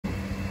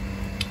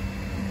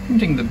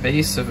printing the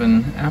base of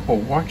an Apple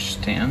Watch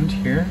stand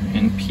here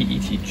in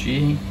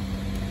PETG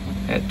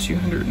at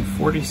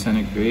 240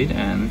 centigrade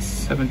and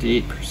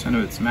 78%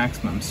 of its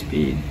maximum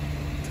speed.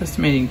 It's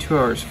estimating 2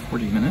 hours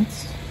 40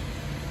 minutes.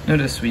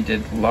 Notice we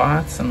did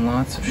lots and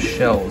lots of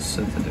shells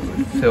so that it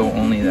would fill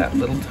only that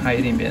little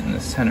tiny bit in the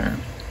center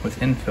with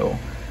infill,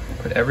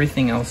 but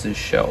everything else is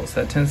shells.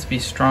 That tends to be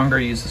stronger,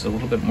 uses a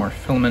little bit more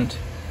filament.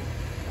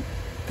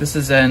 This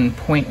is in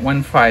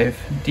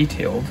 0.15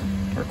 detailed,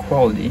 or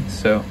quality,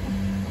 so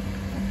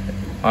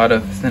a lot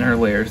of thinner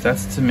layers.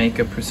 That's to make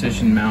a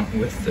precision mount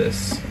with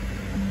this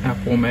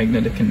Apple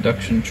magnetic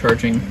induction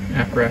charging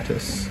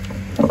apparatus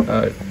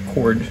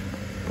cord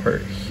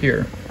part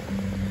here.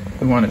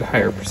 We wanted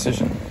higher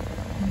precision.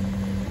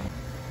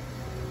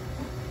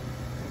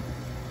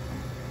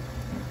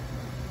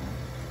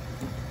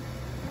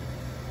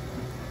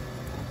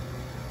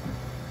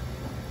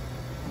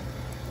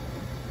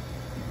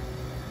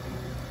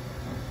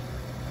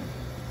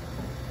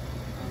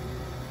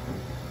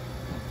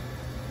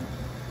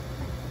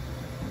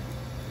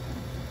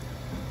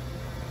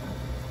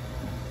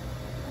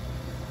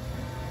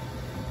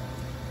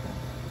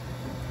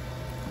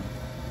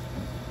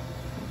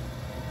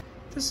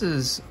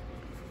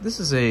 This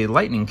is a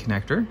lightning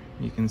connector.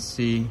 You can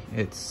see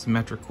it's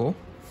symmetrical.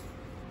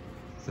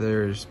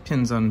 There's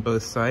pins on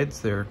both sides.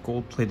 They're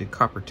gold-plated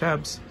copper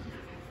tabs.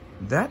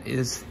 That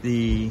is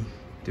the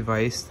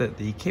device that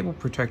the cable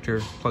protector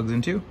plugs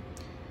into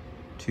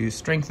to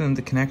strengthen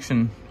the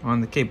connection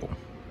on the cable.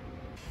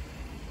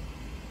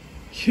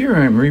 Here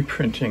I'm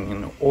reprinting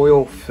an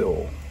oil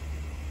fill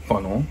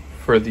funnel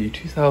for the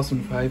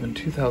 2005 and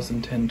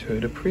 2010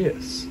 Toyota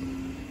Prius.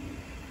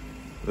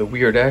 The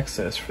weird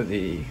access for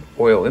the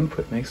oil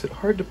input makes it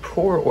hard to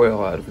pour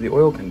oil out of the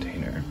oil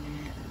container.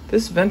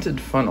 This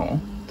vented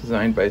funnel,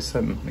 designed by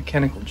some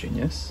mechanical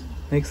genius,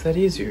 makes that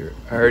easier.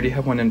 I already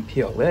have one in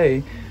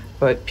PLA,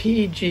 but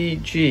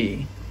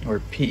PEGG, or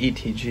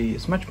PETG,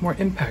 is much more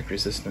impact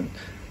resistant,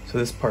 so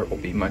this part will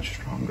be much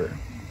stronger.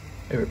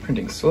 If we're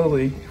printing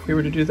slowly, if we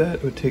were to do that,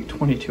 it would take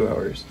 22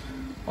 hours.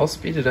 I'll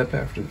speed it up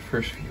after the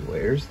first few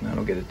layers, and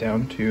that'll get it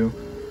down to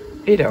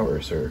 8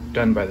 hours, or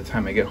done by the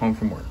time I get home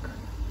from work.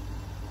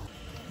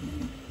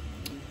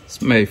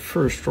 It's my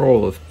first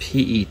roll of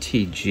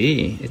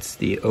PETG. It's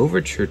the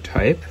Overture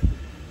type.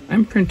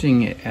 I'm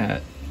printing it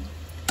at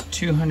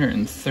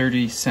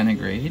 230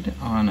 centigrade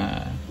on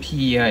a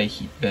PEI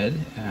heat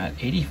bed at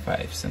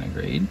 85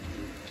 centigrade.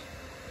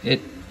 It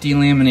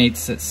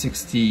delaminates at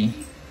 60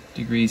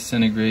 degrees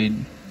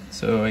centigrade,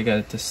 so I got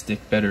it to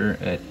stick better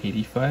at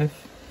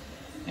 85.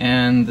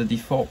 And the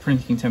default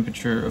printing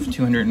temperature of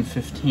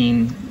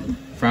 215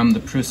 from the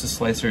Prusa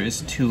slicer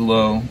is too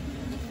low.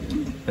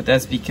 But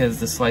that's because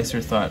the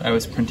slicer thought I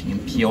was printing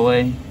in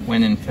PLA,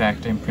 when in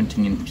fact I'm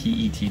printing in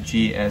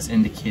PETG as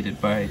indicated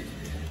by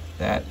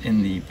that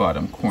in the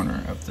bottom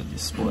corner of the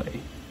display.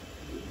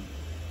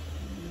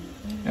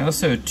 I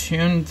also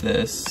tuned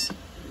this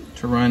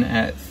to run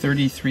at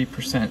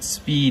 33%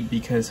 speed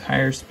because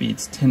higher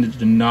speeds tended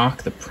to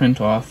knock the print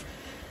off,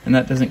 and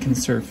that doesn't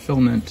conserve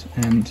filament.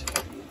 And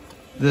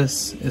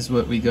this is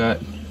what we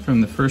got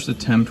from the first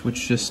attempt,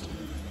 which just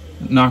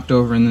knocked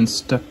over and then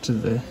stuck to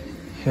the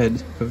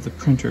head of the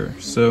printer.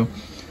 So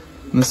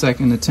in the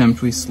second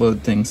attempt we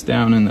slowed things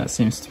down, and that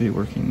seems to be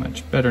working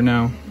much better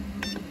now.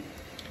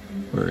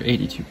 We're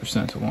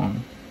 82%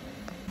 along.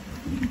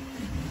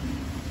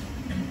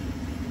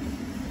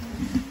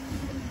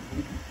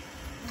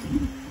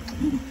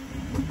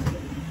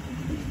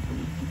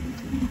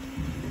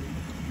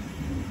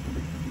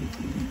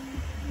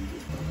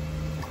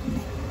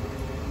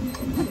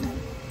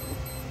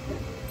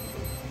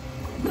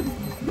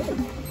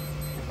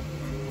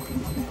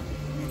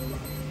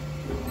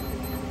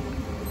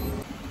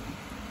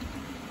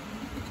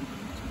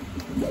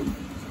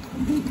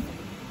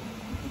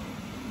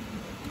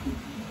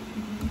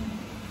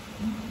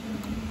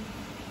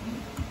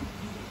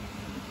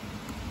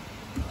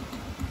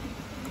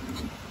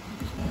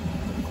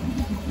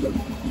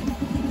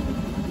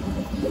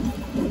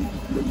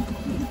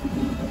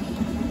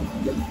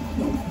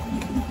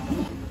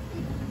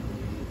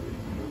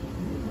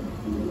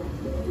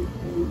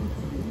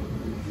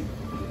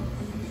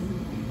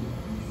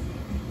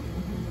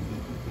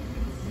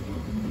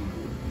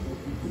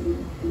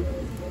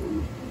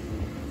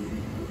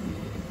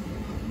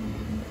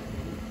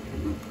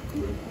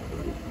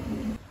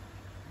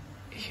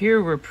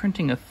 Here we're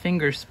printing a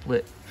finger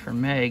split for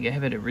Meg. I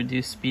have it at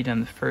reduced speed on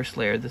the first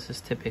layer. This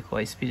is typical.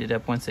 I speed it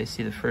up once I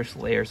see the first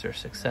layers are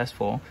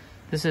successful.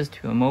 This is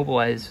to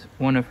immobilize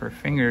one of her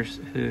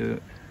fingers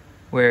who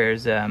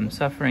wears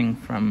suffering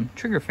from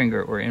trigger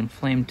finger or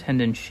inflamed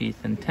tendon sheath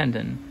and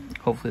tendon.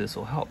 Hopefully this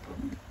will help.